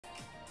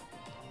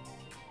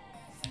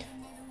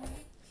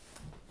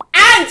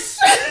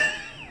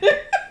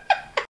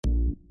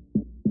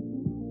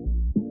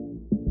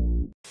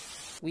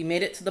We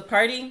made it to the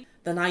party.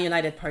 The Now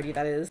United party,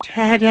 that is.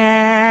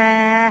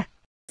 Ta-da!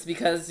 It's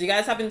because you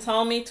guys have been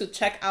telling me to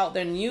check out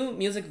their new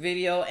music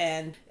video,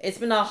 and it's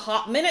been a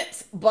hot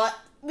minute, but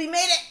we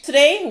made it!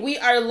 Today, we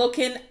are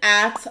looking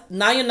at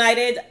Now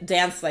United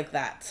Dance Like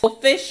That.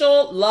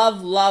 Official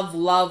Love, Love,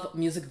 Love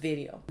music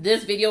video.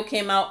 This video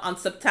came out on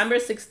September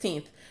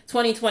 16th,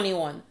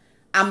 2021.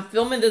 I'm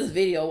filming this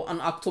video on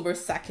October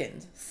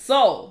 2nd.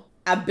 So,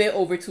 a bit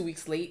over 2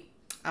 weeks late.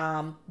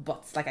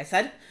 But like I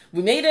said,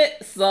 we made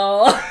it,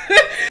 so...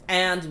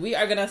 and we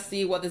are gonna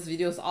see what this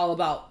video is all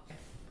about.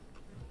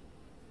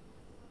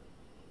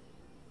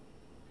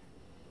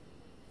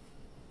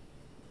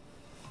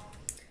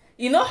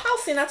 You know how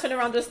Sina turned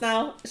around just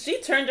now?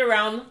 She turned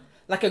around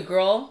like a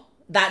girl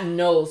that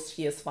knows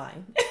she is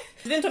fine.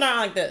 She didn't turn around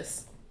like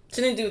this.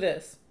 She didn't do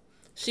this.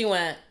 She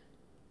went...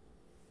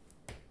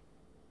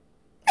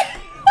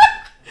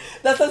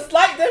 That's a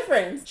slight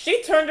difference.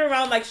 She turned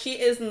around like she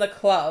is in the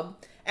club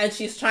and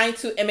she's trying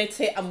to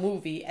imitate a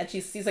movie and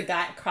she sees a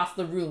guy across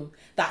the room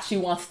that she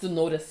wants to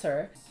notice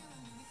her.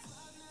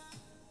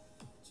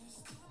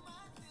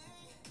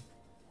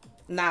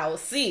 Now,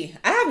 see,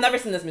 I have never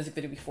seen this music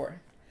video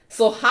before.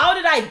 So how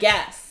did I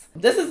guess?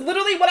 This is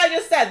literally what I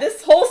just said.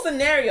 This whole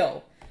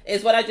scenario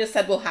is what I just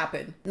said will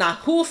happen. Now,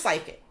 who's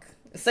psychic?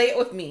 Say it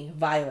with me,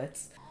 Violet.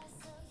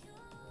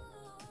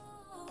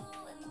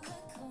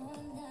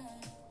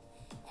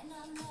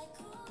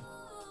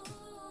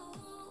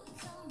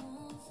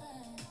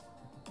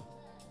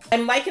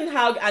 I'm liking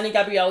how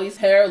Gabrielly's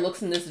hair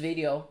looks in this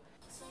video.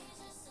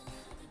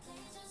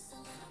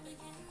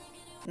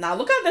 Now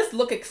look at this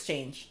look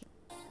exchange.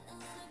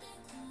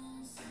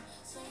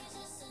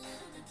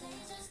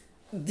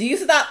 Do you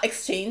see that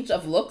exchange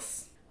of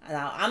looks?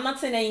 Now, I'm not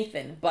saying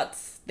anything, but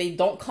they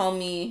don't call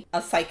me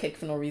a psychic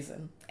for no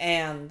reason.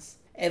 And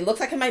it looks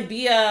like it might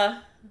be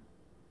a...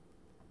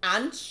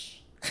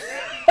 Anch?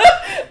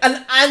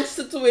 An Anch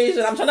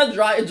situation. I'm trying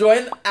to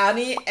join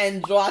Annie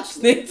and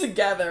Josh's name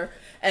together.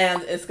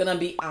 And it's gonna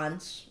be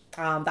Anch.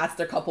 That's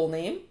their couple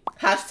name.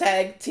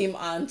 Hashtag Team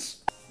Anch.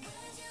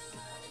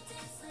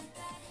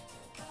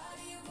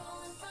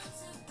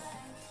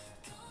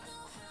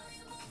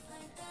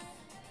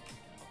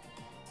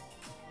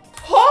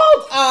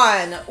 Hold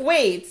on!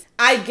 Wait.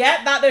 I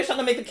get that they're trying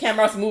to make the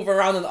cameras move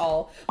around and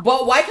all.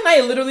 But why can I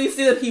literally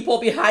see the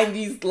people behind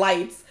these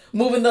lights?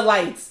 Moving the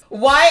lights.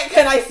 Why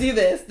can I see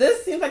this?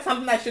 This seems like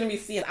something I shouldn't be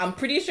seeing. I'm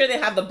pretty sure they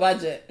have the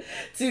budget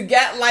to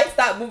get lights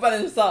that move by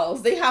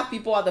themselves. They have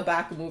people at the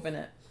back moving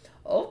it.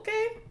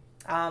 Okay.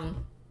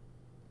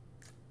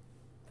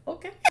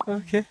 Okay.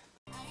 Okay.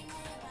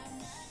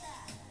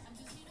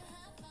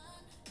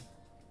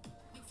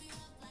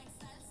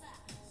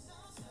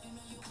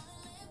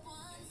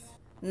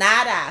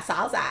 Nada,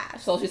 salsa.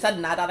 So she said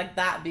nada like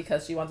that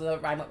because she wanted to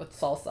rhyme it with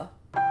salsa.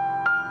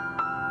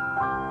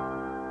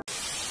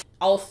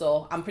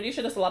 Also, I'm pretty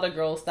sure there's a lot of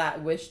girls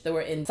that wish they were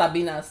in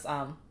Sabina's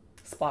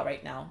spot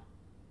right now.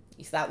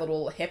 You see that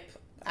little hip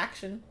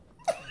action?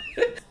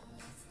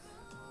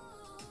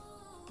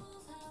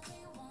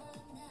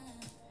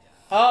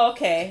 Oh,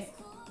 okay.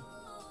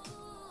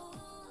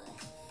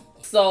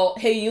 So,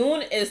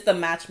 Hmmmm is the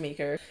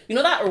matchmaker. You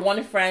know that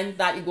one friend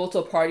that you go to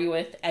a party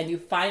with and you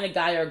find a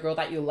guy or a girl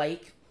that you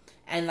like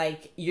and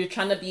like you're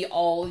trying to be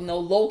all, you know,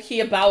 low-key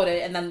about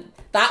it, and then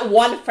that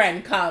one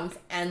friend comes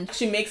and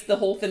she makes the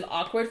whole thing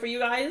awkward for you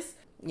guys?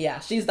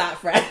 Yeah, she's that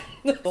friend.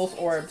 Those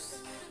orbs.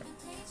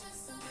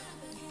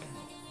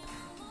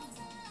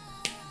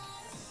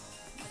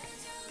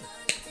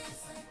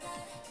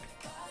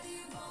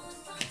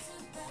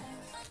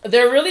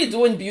 They're really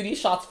doing beauty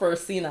shots for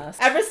Sina.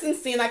 Ever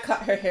since Sina cut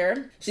her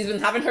hair, she's been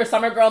having her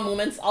summer girl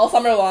moments all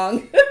summer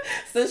long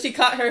since she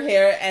cut her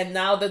hair, and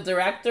now the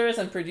directors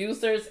and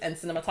producers and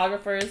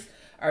cinematographers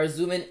are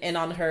zooming in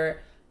on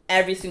her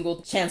every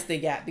single chance they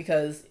get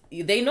because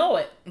they know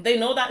it. They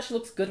know that she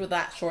looks good with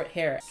that short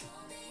hair.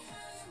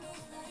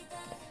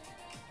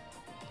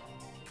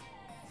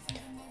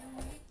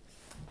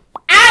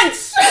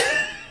 Anch!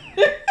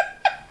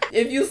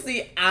 If you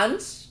see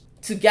Anch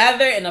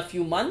together in a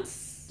few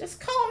months, just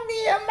call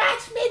me a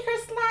matchmaker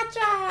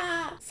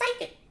slasher.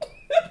 Psychic.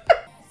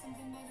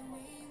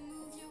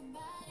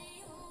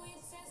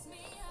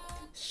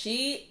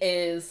 She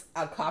is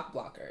a cock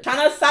blocker.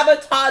 Trying to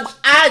sabotage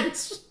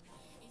Anch.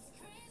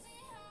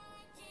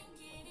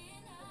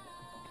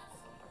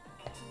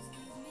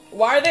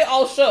 Why are they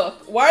all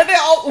shook? Why are they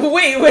all...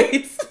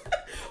 Wait.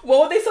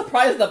 What were they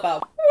surprised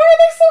about? Why are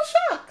they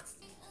so shocked?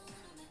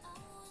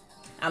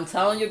 I'm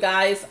telling you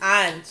guys,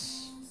 Anch.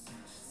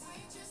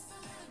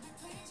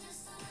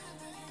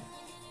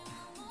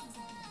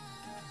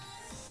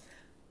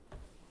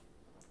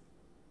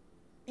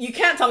 You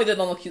can't tell me they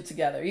don't look cute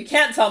together. You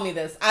can't tell me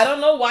this. I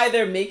don't know why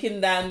they're making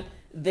them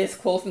this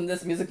close in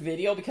this music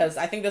video because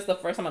I think this is the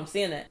first time I'm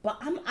seeing it. But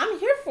I'm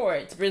here for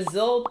it.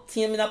 Brazil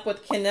teaming up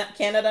with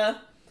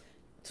Canada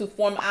to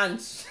form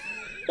Anch.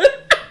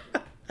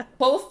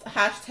 Post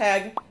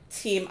hashtag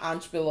Team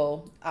Anch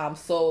below,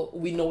 so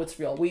we know it's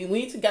real. We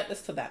need to get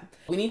this to them.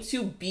 We need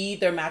to be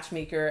their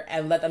matchmaker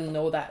and let them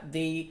know that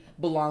they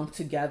belong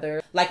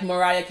together. Like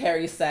Mariah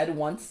Carey said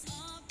once.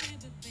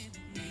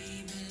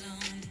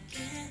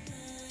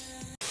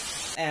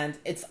 And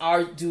it's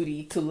our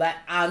duty to let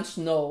Anch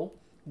know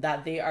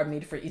that they are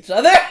made for each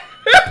other.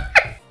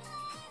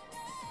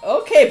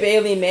 Okay,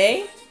 Bailey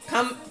May,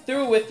 come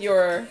through with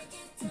your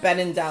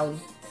bending down.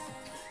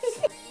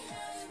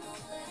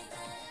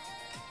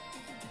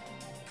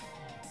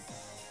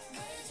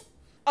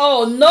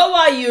 Oh,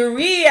 Noah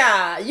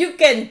Urrea, you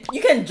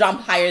can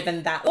jump higher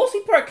than that. Those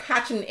people are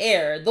catching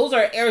air. Those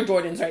are Air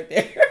Jordans right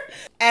there.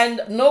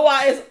 And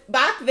Noah is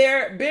back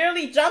there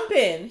barely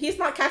jumping. He's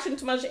not catching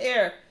too much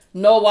air.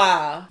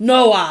 Noah.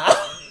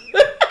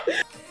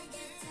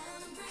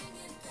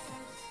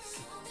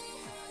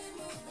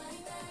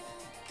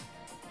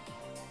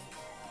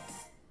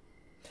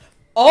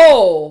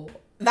 Oh,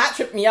 that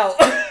tripped me out.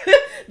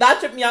 That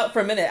tripped me out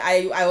for a minute.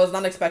 I was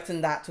not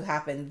expecting that to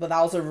happen, but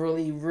that was a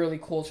really, really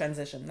cool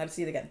transition. Let's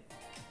see it again.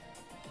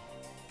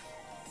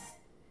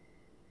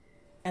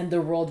 And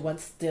the world went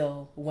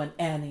still when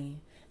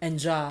Annie and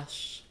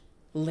Josh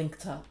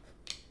linked up.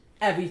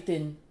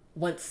 Everything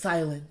went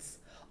silent.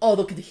 All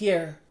they could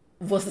hear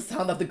was the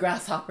sound of the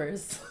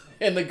grasshoppers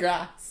in the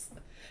grass.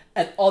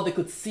 And all they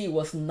could see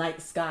was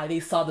night sky. They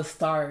saw the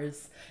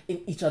stars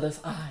in each other's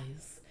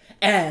eyes.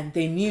 And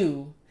they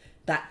knew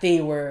that they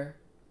were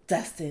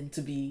destined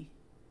to be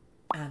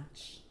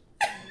Anch.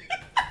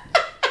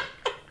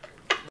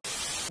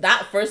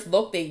 That first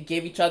look they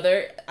gave each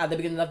other at the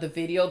beginning of the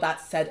video,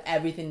 that said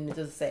everything you need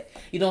to say.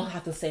 You don't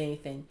have to say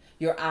anything.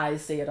 Your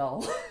eyes say it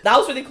all. That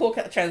was really cool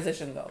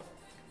transition though.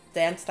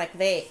 Dance like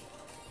they.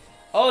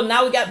 Oh,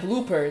 now we got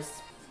bloopers.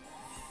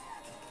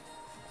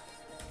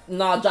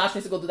 Nah, Josh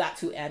needs to go do that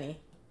too, Annie.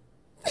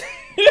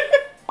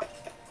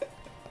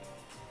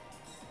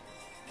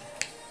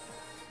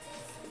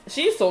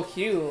 She's so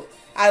cute.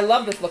 I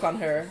love this look on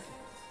her.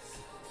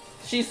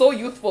 She's so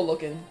youthful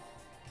looking.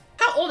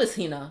 How old is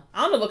Sina?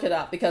 I'm gonna look it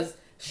up because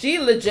she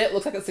legit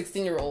looks like a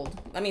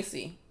 16-year-old. Let me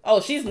see. Oh,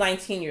 she's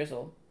 19 years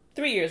old.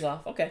 3 years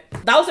off. Okay.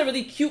 That was a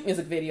really cute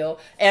music video.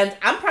 And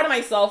I'm proud of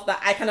myself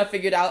that I kind of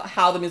figured out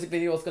how the music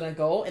video was gonna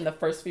go in the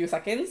first few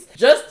seconds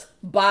just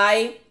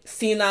by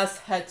Sina's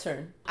head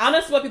turn.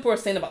 Honestly, what people were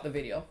saying about the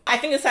video. I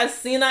think it says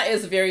Sina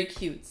is very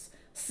cute.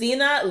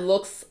 Sina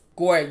looks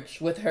gorge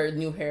with her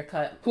new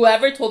haircut.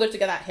 Whoever told her to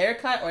get that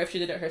haircut, or if she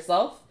did it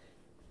herself,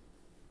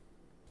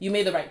 you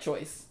made the right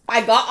choice.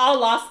 I got all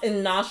lost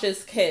in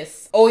Nosh's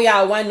kiss. Oh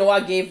yeah, when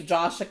Noah gave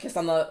Josh a kiss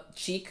on the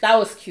cheek, that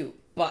was cute.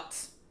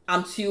 But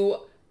I'm too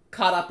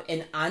caught up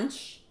in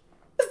Anch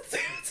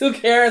to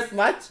care as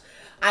much.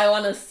 I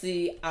want to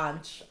see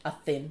Anch a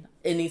thing.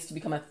 It needs to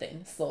become a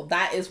thing. So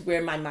that is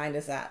where my mind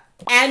is at.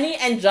 Annie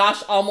and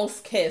Josh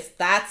almost kissed.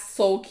 That's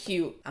so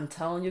cute. I'm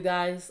telling you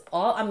guys,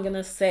 all I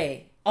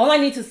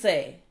need to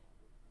say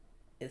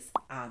is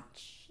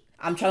Anch.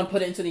 I'm trying to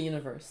put it into the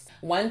universe.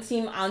 When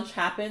Team Anch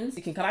happens,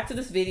 you can come back to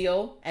this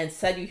video and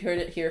said you heard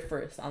it here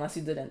first. Unless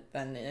you didn't,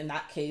 then in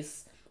that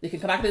case, you can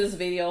come back to this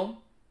video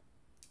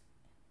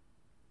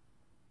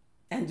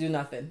and do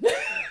nothing.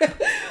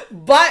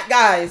 But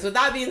guys, with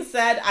that being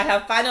said, I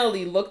have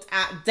finally looked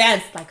at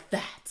Dance Like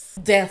That.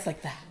 Dance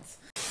Like That.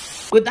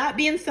 With that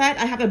being said,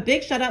 I have a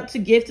big shout out to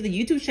give to the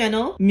YouTube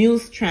channel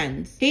Muse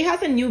Trends. He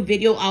has a new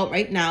video out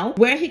right now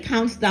where he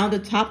counts down the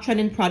top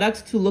trending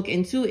products to look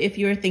into if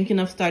you're thinking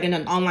of starting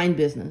an online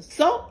business.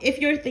 So if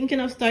you're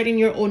thinking of starting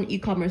your own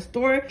e-commerce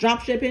store,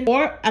 dropshipping,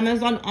 or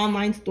Amazon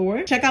online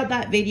store, check out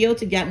that video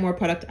to get more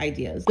product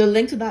ideas. The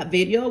link to that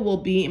video will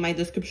be in my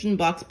description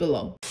box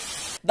below.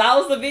 That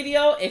was the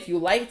video. If you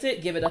liked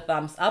it, give it a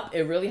thumbs up.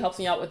 It really helps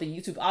me out with the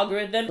YouTube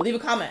algorithm. Leave a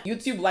comment.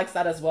 YouTube likes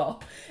that as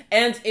well.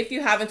 And if you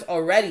haven't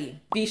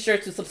already, be sure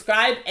to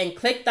subscribe and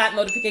click that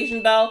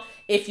notification bell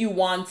if you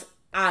want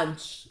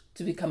Anch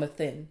to become a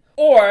thing.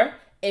 Or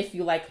if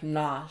you like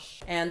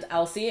Nosh. And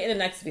I'll see you in the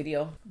next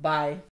video. Bye.